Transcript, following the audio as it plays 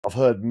I've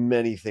heard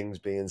many things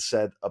being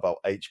said about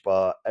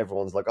HBAR.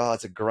 Everyone's like, oh,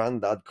 it's a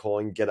granddad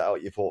coin, get it out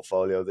of your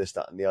portfolio, this,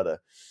 that, and the other.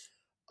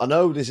 I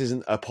know this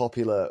isn't a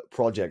popular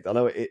project. I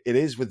know it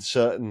is with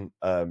certain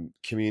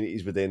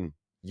communities within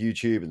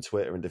YouTube and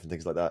Twitter and different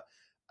things like that.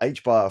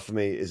 HBAR for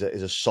me is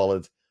a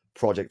solid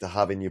project to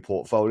have in your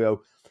portfolio.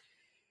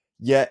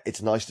 Yeah,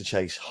 it's nice to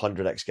chase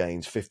 100x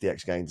gains,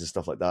 50x gains and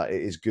stuff like that.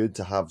 It is good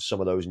to have some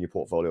of those in your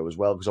portfolio as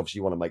well, because obviously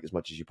you want to make as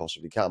much as you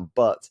possibly can.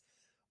 But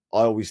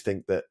I always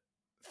think that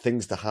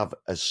things to have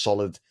as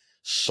solid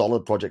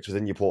projects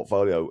within your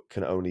portfolio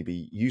can only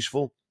be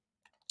useful.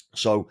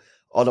 So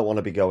I don't want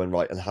to be going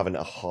right and having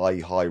a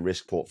high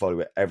risk portfolio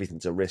where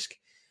everything's a risk.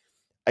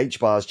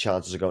 HBAR's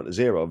chances of going to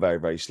zero are very,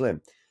 very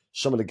slim.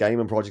 Some of the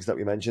gaming projects that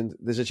we mentioned,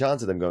 there's a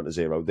chance of them going to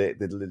zero. There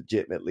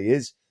legitimately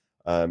is.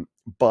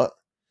 But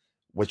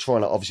we're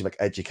trying to obviously make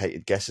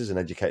educated guesses and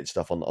educated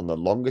stuff on the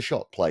longer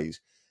shot plays.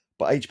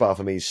 But HBAR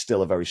for me is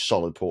still a very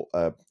solid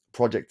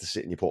project to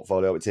sit in your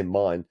portfolio. It's in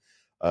mine.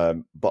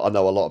 But I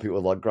know a lot of people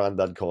are like,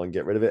 granddad coin,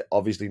 get rid of it.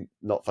 Obviously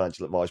not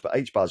financial advice, but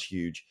HBAR's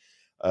huge.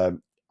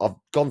 I've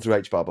gone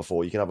through HBAR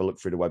before. You can have a look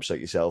through the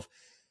website yourself.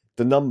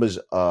 The numbers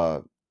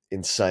are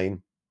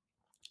insane.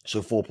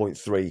 So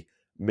 4.3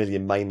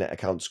 million mainnet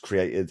accounts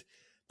created.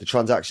 The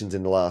transactions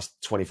in the last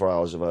 24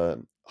 hours of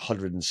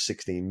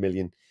 116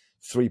 million,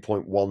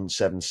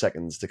 3.17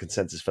 seconds to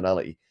consensus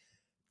finality.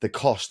 The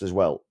cost as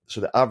well.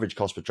 So the average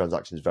cost per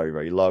transaction is very,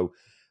 very low.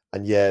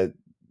 And yeah,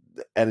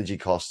 the energy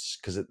costs,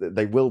 because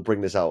they will bring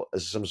this out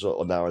as some sort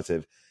of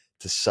narrative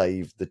to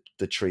save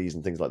the trees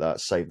and things like that,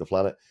 save the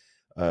planet.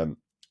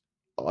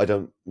 I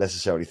don't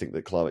necessarily think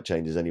that climate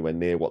change is anywhere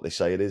near what they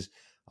say it is.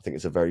 I think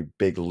it's a very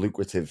big,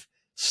 lucrative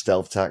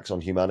stealth tax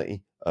on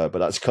humanity, but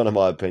that's kind of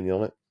my opinion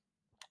on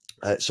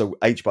it. So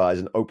HBAR is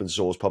an open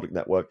source public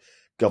network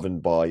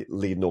governed by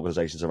leading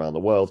organizations around the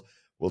world.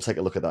 We'll take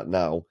a look at that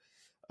now.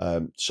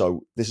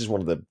 So this is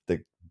one of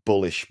the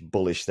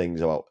bullish things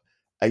about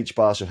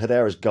HBAR. So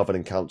Hedera's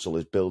governing council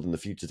is building the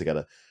future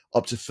together.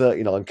 Up to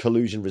 39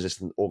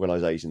 collusion-resistant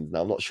organizations.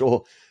 Now, I'm not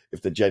sure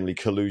if they're generally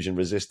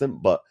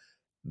collusion-resistant, but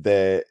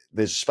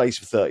there's space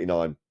for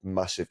 39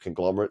 massive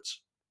conglomerates.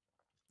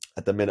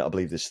 At the minute, I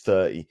believe there's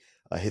 30.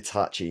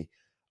 Hitachi,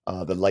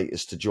 the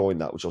latest to join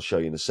that, which I'll show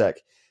you in a sec.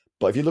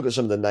 But if you look at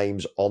some of the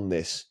names on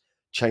this,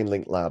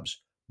 Chainlink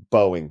Labs,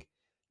 Boeing,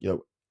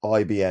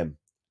 IBM,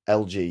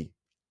 LG,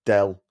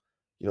 Dell,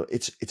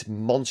 it's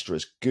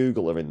monstrous.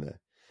 Google are in there.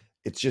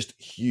 It's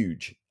just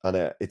huge,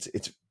 and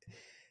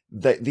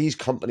these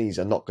companies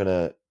are not going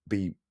to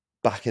be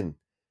backing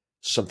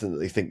something that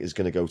they think is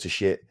going to go to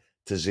shit,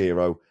 to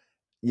zero.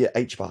 Yeah,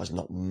 HBAR is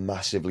not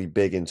massively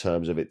big in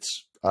terms of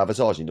its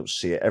advertising. You don't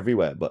see it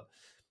everywhere, but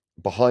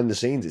behind the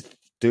scenes, it's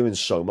doing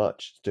so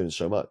much.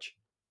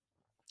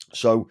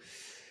 So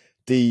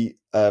the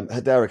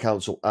Hedera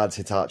Council adds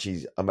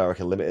Hitachi's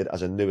America Limited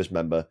as a newest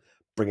member,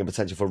 bringing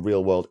potential for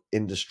real-world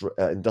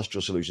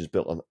industrial solutions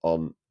built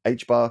on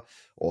HBAR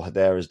or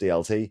Hedera's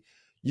DLT.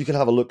 You can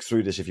have a look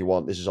through this if you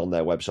want. This is on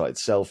their website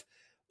itself.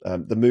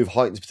 The move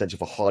heightens potential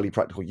for highly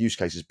practical use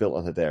cases built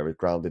on Hedera,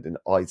 grounded in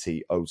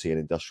IT, OT, and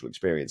industrial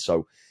experience.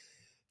 So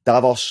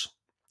Davos,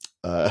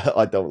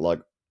 I don't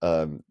like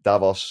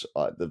Davos.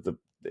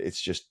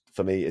 It's just,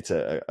 for me, it's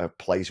a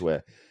place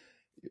where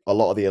a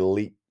lot of the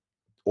elite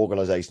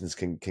organizations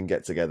can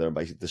get together and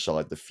basically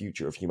decide the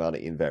future of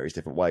humanity in various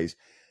different ways.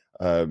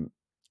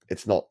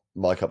 It's not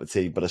my cup of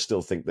tea, but I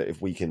still think that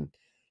if we can,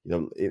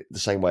 the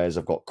same way as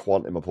I've got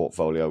Quant in my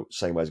portfolio,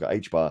 same way as I've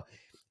got HBAR,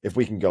 if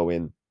we can go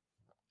in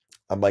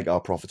and make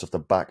our profits off the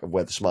back of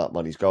where the smart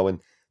money's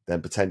going,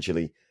 then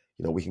potentially,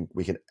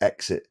 we can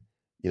exit,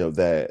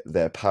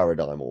 their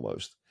paradigm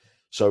almost.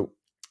 So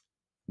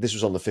this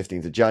was on the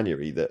 15th of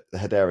January that the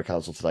Hedera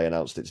Council today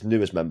announced its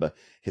newest member,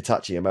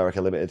 Hitachi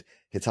America Limited.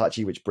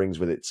 Hitachi, which brings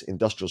with its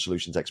industrial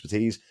solutions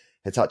expertise,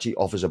 Hitachi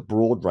offers a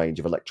broad range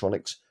of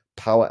electronics,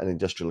 power and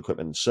industrial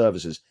equipment and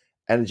services,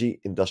 energy,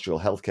 industrial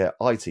healthcare,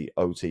 IT,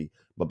 OT,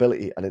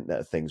 mobility, and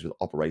Internet of Things with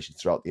operations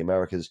throughout the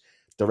Americas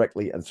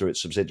directly and through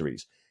its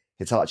subsidiaries.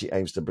 Hitachi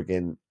aims to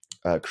begin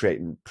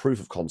creating proof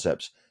of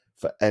concepts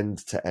for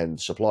end-to-end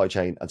supply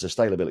chain and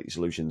sustainability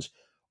solutions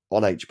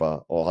on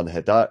HBAR or on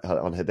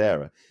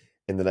Hedera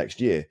in the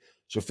next year.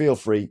 So feel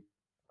free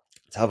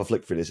to have a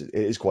flick through this. It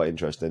is quite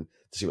interesting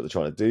to see what they're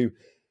trying to do.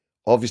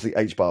 Obviously,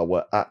 HBAR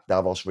were at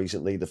Davos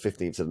recently, the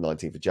 15th to the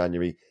 19th of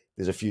January.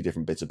 There's a few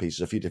different bits and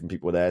pieces. A few different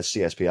people were there.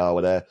 CSPR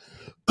were there.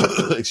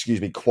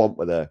 Excuse me, Quant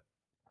were there.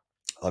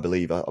 I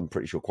believe. I'm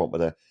pretty sure Quant were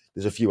there.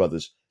 There's a few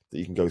others that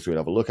you can go through and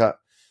have a look at.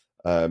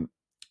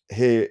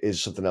 Here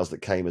is something else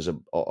that came as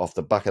off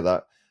the back of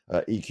that.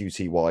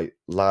 EQTY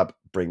Lab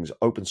brings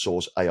open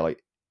source AI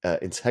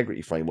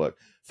integrity framework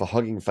for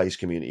Hugging Face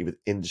community with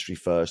industry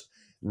first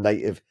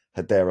native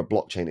Hedera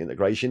blockchain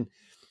integration.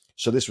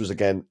 So this was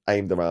again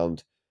aimed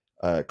around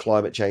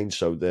climate change.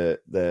 So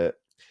they're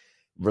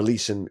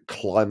releasing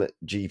Climate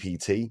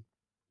GPT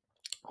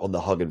on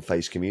the Hugging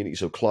Face community.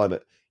 So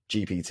Climate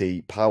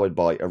GPT, powered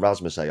by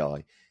Erasmus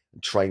AI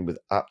and trained with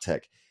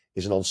AppTech,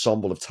 is an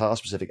ensemble of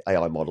task-specific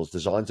AI models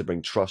designed to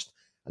bring trust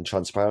and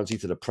transparency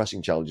to the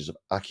pressing challenges of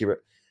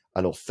accurate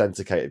and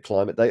authenticated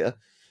climate data.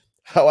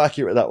 How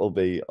accurate that will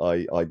be,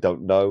 I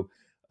don't know.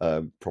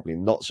 Probably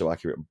not so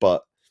accurate,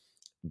 but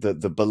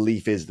the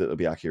belief is that it'll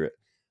be accurate.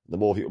 The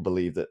more people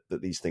believe that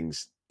these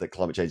things, that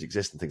climate change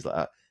exists and things like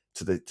that,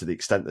 to the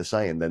extent they're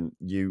saying, then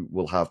you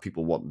will have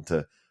people wanting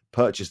to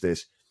purchase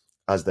this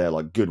as their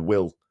like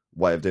goodwill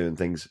way of doing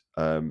things.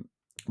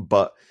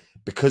 But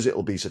because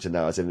it'll be such a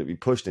narrative and it'll be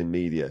pushed in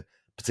media,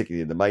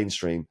 particularly in the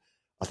mainstream,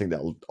 I think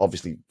that'll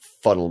obviously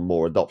funnel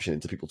more adoption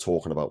into people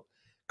talking about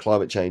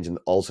climate change and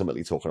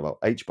ultimately talking about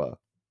HBAR.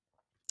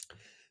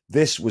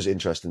 This was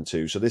interesting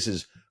too. So this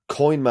is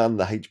Coinman,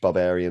 the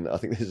HBARian. I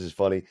think this is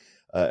funny.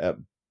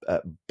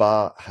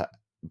 Bar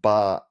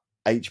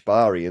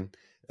HBARian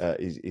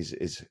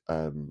is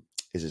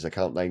his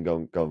account name.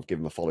 Go and give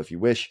him a follow if you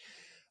wish.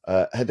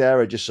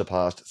 Hedera just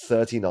surpassed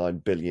 39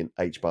 billion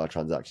HBAR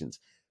transactions.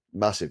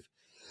 Massive.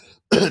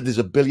 There's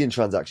 1 billion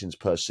transactions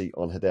per seat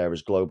on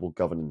Hedera's global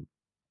governing.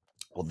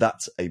 Well,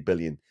 that's 1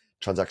 billion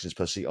transactions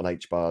per seat on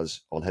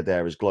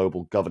Hedera's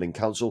global governing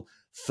council.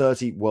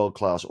 30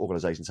 world-class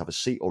organizations have a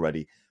seat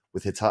already,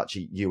 with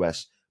Hitachi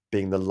US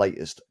being the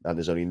latest, and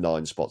there's only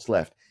 9 spots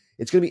left.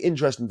 It's going to be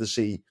interesting to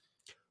see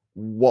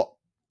what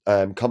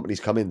companies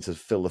come in to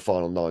fill the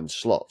final 9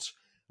 slots.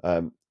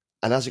 And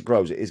as it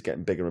grows, it is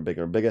getting bigger and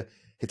bigger and bigger.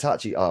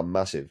 Hitachi are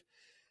massive.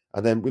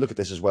 And then we look at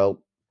this as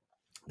well.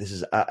 This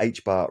is at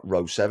HBAR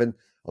row 7.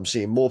 I'm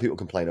seeing more people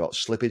complain about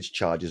slippage,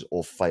 charges,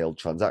 or failed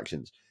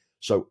transactions.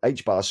 So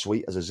HBAR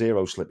Suite as a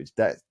zero slippage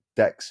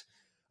DEX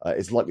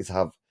is likely to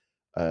have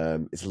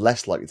it's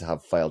less likely to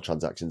have failed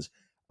transactions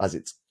as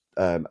it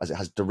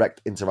has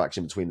direct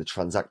interaction between the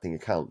transacting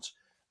accounts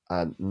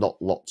and not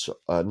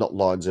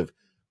lines of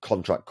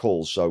contract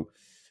calls. So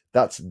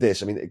that's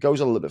this. I mean, it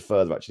goes on a little bit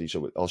further actually.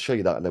 So I'll show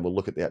you that, and then we'll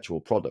look at the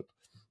actual product.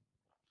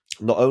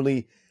 Not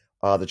only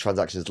are the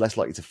transactions less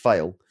likely to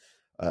fail,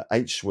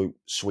 H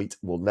Suite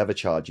will never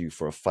charge you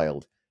for a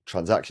failed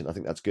transaction. I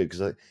think that's good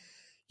because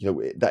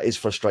that is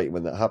frustrating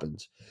when that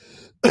happens.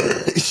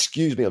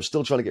 Excuse me, I'm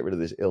still trying to get rid of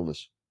this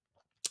illness.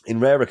 In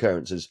rare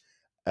occurrences,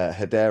 a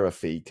Hedera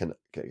fee can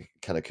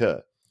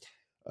occur.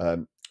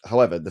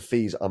 However, the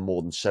fees are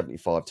more than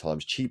 75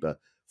 times cheaper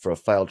for a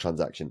failed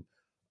transaction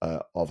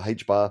of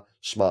HBAR,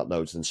 smart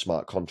nodes, and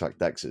smart contract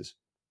DEXs.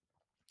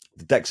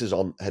 The DEXs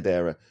on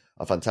Hedera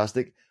are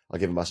fantastic. I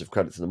give a massive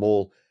credit to them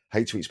all.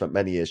 HSuite spent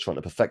many years trying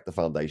to perfect the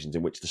foundations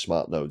in which the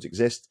smart nodes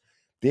exist.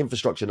 The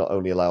infrastructure not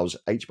only allows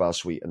HBAR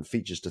Suite and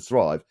features to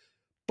thrive,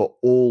 but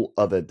all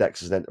other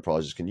DEXs and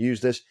enterprises can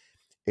use this.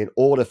 In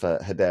order for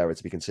Hedera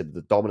to be considered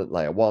the dominant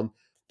layer 1,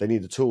 they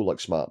need a tool like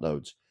smart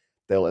nodes.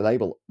 That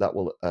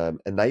will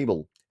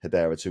enable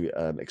Hedera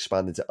to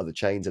expand into other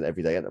chains and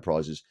everyday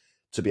enterprises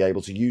to be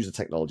able to use the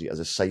technology as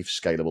a safe,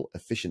 scalable,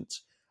 efficient,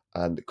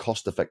 and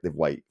cost-effective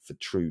way for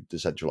true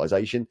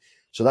decentralization.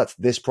 So that's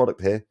this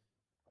product here.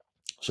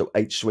 So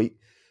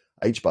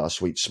HBAR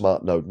Suite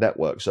Smart Node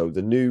Network. So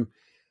the new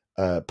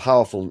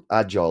powerful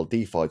agile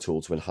DeFi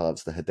tool to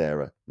enhance the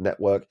Hedera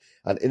network,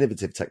 and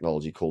innovative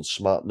technology called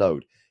Smart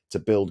Node to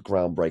build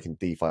groundbreaking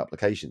DeFi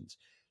applications.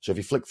 So if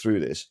you flick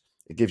through this,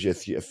 it gives you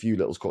a few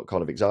little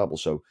kind of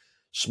examples. So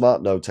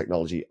Smart Node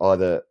technology,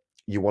 either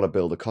you want to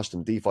build a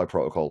custom DeFi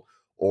protocol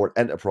or an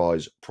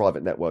enterprise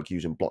private network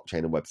using blockchain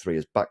and Web3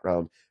 as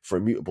background for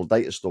immutable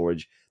data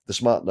storage, the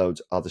smart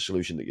nodes are the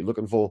solution that you're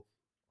looking for.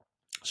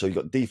 So you've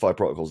got DeFi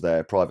protocols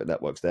there, private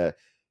networks there.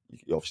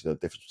 You obviously know the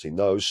difference between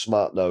those.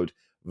 Smart node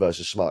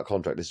versus smart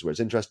contract. This is where it's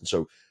interesting.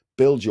 So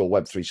build your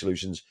Web3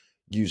 solutions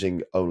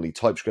using only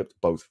TypeScript,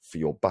 both for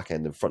your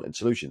back-end and front-end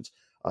solutions.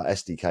 Our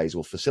SDKs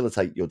will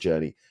facilitate your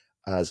journey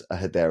as a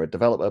Hedera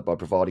developer by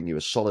providing you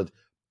a solid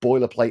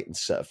boilerplate and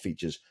set of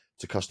features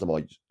to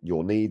customize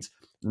your needs.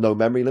 No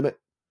memory limit.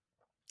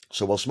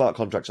 So while smart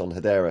contracts on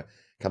Hedera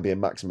can be a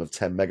maximum of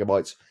 10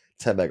 megabytes,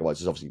 10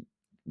 megabytes is obviously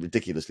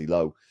ridiculously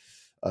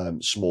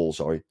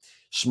small.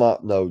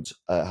 Smart nodes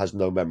has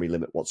no memory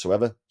limit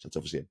whatsoever, so it's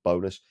obviously a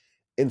bonus.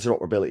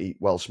 Interoperability,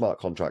 while smart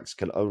contracts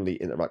can only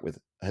interact with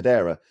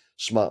Hedera,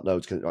 smart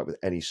nodes can interact with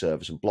any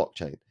service and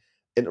blockchain.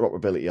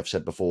 Interoperability, I've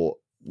said before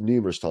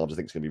numerous times, I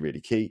think it's going to be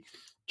really key.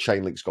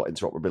 Chainlink's got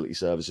interoperability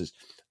services.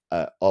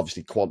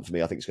 Obviously, Quant for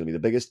me, I think it's going to be the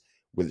biggest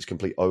with its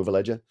complete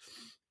overledger.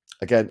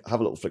 Again, have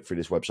a little flick through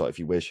this website if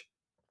you wish.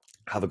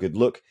 Have a good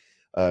look.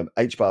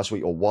 HBAR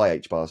Suite, or why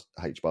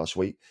HBAR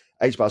Suite.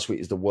 HBAR Suite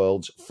is the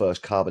world's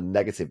first carbon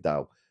negative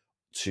DAO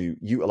to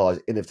utilize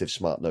innovative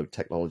smart node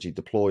technology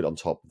deployed on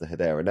top of the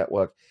Hedera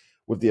network.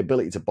 With the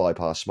ability to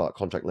bypass smart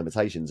contract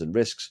limitations and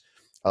risks,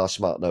 our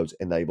smart nodes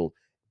enable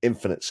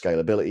infinite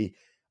scalability.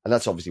 And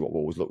that's obviously what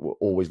we're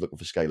always looking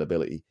for,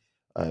 scalability.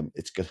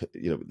 It's gonna,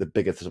 the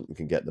bigger something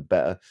can get, the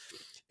better.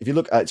 If you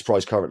look at its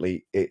price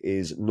currently, it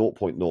is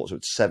 0.0, so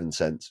it's 7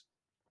 cents,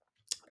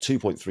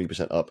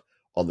 2.3% up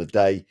on the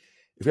day.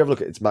 If you have a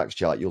look at its max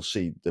chart, you'll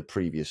see the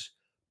previous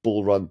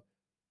bull run.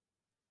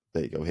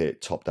 There you go, here,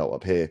 it topped out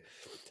up here.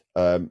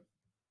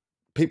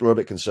 People are a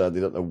bit concerned. They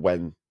don't know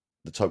when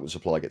the token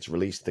supply gets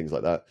released, things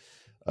like that,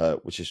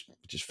 which is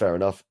fair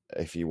enough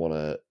if you want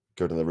to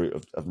go down the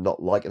route of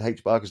not liking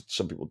HBAR, because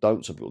some people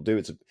don't, some people do.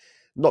 It's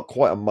not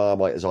quite a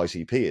Marmite as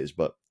ICP is,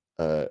 but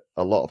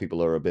A lot of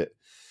people are a bit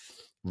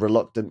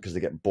reluctant because they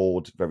get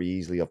bored very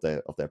easily of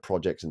their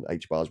projects, and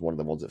HBAR is one of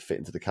the ones that fit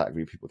into the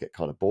category. People get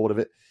kind of bored of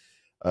it.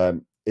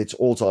 Its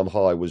all-time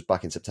high was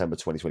back in September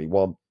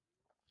 2021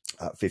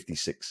 at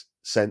 56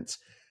 cents.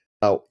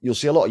 Now, you'll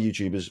see a lot of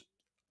YouTubers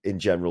in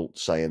general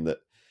saying that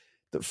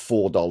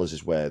 $4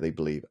 is where they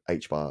believe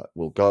HBAR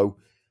will go.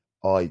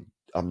 I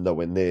am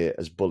nowhere near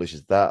as bullish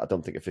as that. I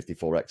don't think a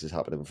 54x is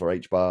happening for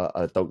HBAR.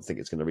 I don't think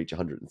it's going to reach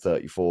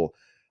 $134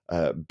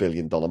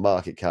 billion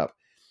market cap.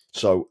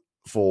 So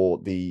for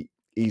the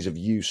ease of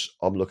use,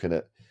 I'm looking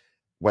at,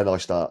 when I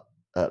start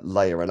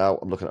layering out,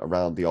 I'm looking at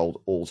around the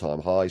old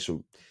all-time high,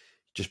 so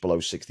just below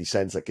 60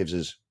 cents. That gives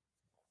us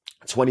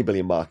 20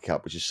 billion market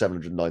cap, which is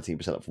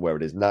 719% up from where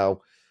it is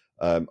now.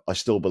 I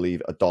still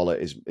believe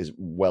 $1 is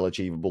well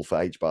achievable for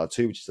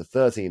HBAR2, which is a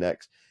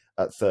 13x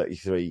at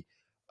 $33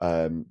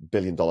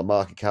 billion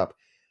market cap.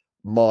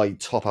 My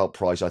top out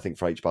price, I think,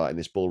 for HBAR in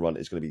this bull run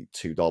is going to be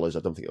 $2. I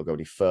don't think it'll go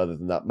any further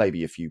than that.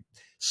 Maybe a few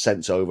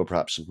cents over,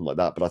 perhaps something like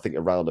that. But I think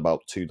around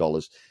about $2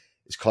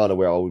 is kind of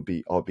where I would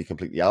be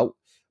completely out.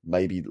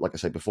 Maybe, like I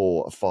said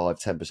before, a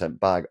 5-10%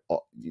 bag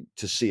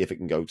to see if it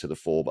can go to the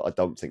 $4. But I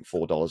don't think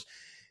 $4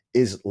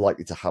 is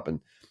likely to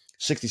happen.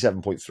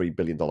 $67.3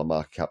 billion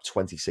market cap,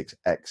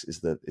 26x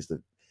is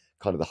the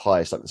kind of the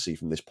highest I can see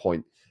from this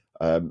point.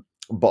 But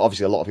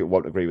obviously, a lot of people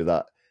won't agree with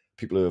that.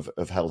 People who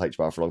have held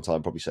HBAR for a long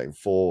time probably saying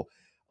 4.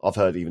 I've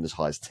heard even as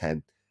high as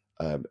 10.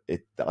 I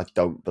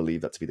don't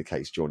believe that to be the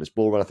case during this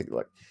bull run. I think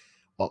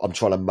I'm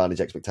trying to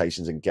manage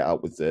expectations and get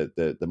out with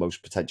the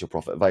most potential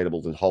profit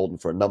available than holding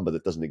for a number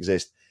that doesn't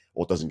exist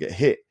or doesn't get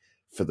hit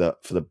for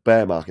the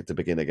bear market to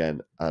begin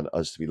again and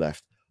us to be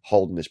left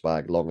holding this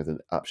bag longer than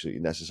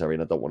absolutely necessary.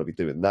 And I don't want to be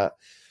doing that.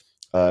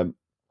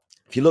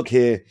 If you look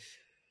here,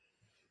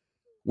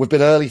 we've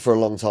been early for a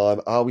long time.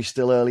 Are we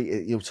still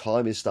early?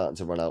 Time is starting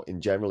to run out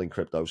in general in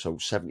crypto. So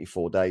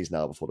 74 days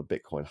now before the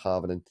Bitcoin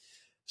halving.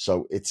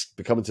 So it's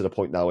becoming to the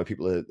point now where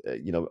people are,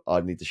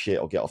 I need to shit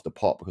or get off the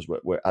pot, because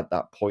we're at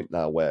that point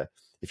now where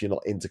if you're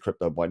not into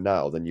crypto by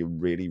now, then you're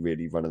really,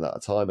 really running out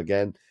of time.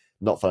 Again,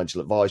 not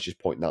financial advice, just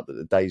pointing out that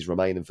the days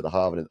remaining for the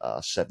halving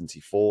are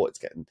 74. It's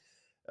getting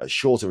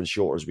shorter and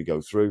shorter as we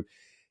go through.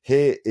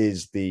 Here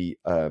is the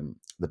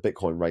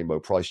Bitcoin rainbow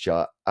price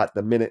chart. At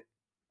the minute,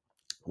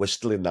 we're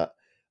still in that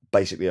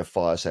basically a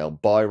fire sale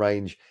buy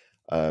range.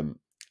 And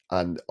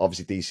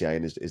obviously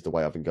DCAing is the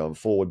way I've been going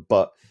forward.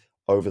 But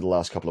over the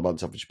last couple of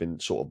months, I've just been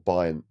sort of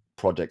buying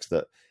projects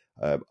that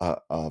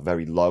are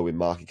very low in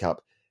market cap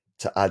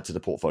to add to the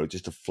portfolio,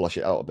 just to flush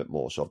it out a bit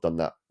more. So I've done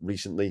that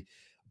recently,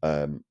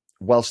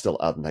 while still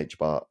adding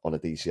HBAR on a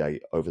DCA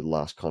over the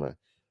last kind of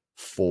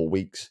 4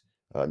 weeks,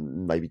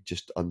 maybe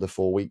just under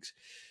 4 weeks.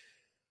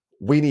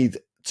 We need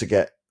to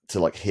get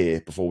to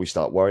here before we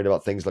start worrying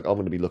about things. I'm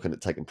going to be looking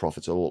at taking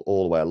profits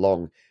all the way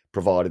along,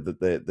 provided that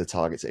the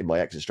targets in my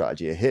exit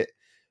strategy are hit.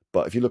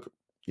 But if you look,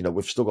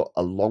 we've still got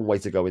a long way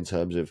to go in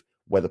terms of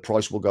where the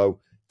price will go.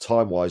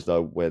 Time-wise,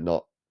 though, we're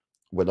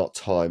not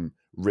time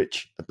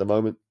rich at the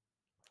moment.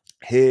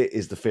 Here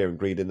is the fear and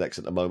greed index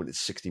at the moment.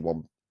 It's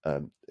 61.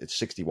 It's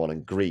 61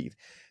 in greed.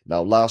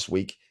 Now, last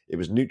week it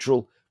was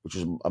neutral, which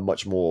was a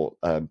much more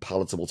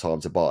palatable time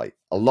to buy.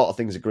 A lot of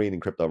things are green in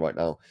crypto right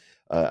now,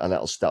 and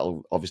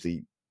that'll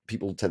obviously,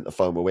 people tend to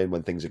FOMO in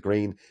when things are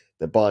green.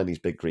 They're buying these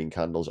big green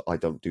candles. I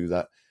don't do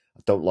that.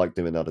 I don't like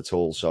doing that at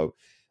all. So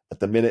at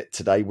the minute,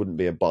 today wouldn't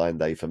be a buying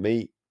day for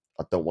me.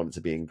 I don't want it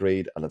to be in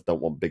greed, and I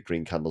don't want big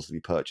green candles to be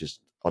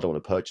purchased. I don't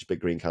want to purchase big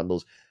green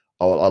candles.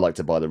 I like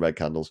to buy the red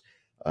candles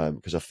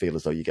because I feel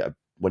as though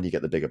when you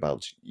get the bigger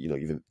bounce,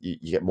 you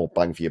get more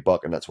bang for your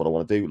buck, and that's what I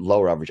want to do.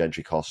 Lower average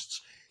entry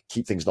costs,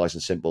 keep things nice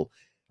and simple,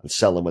 and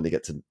sell them when they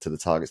get to the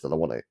targets that I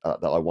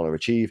want to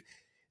achieve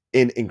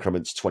in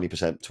increments,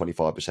 20%,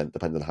 25%,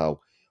 depending on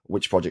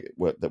which project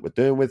that we're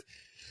doing with.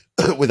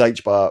 With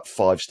HBAR,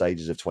 5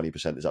 stages of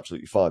 20% is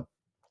absolutely fine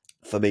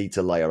for me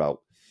to layer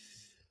out.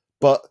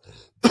 But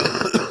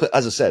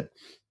as I said,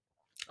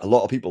 a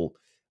lot of people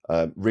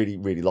really,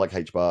 really like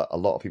HBAR. A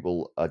lot of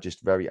people are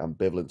just very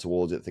ambivalent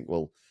towards it. Think,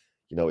 well,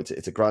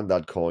 it's a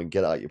granddad coin.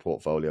 Get it out of your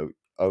portfolio.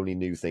 Only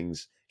new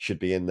things should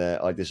be in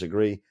there. I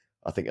disagree.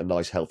 I think a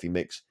nice, healthy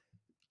mix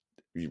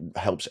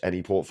helps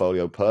any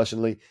portfolio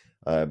personally.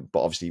 But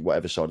obviously,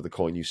 whatever side of the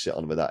coin you sit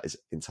on with that is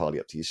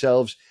entirely up to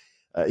yourselves.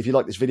 If you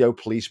like this video,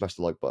 please smash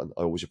the like button.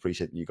 I always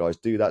appreciate you guys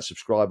do that.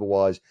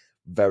 Subscriber-wise,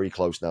 very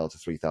close now to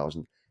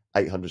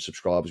 3,800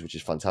 subscribers, which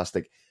is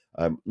fantastic.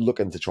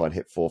 Looking to try and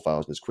hit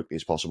 4,000 as quickly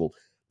as possible.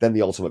 Then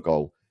the ultimate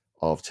goal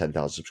of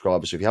 10,000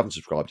 subscribers. So if you haven't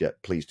subscribed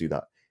yet, please do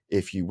that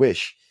if you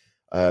wish.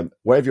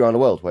 Wherever you are in the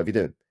world, whatever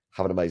you're doing,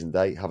 have an amazing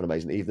day, have an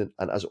amazing evening.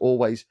 And as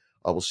always,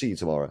 I will see you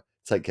tomorrow.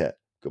 Take care.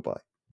 Goodbye.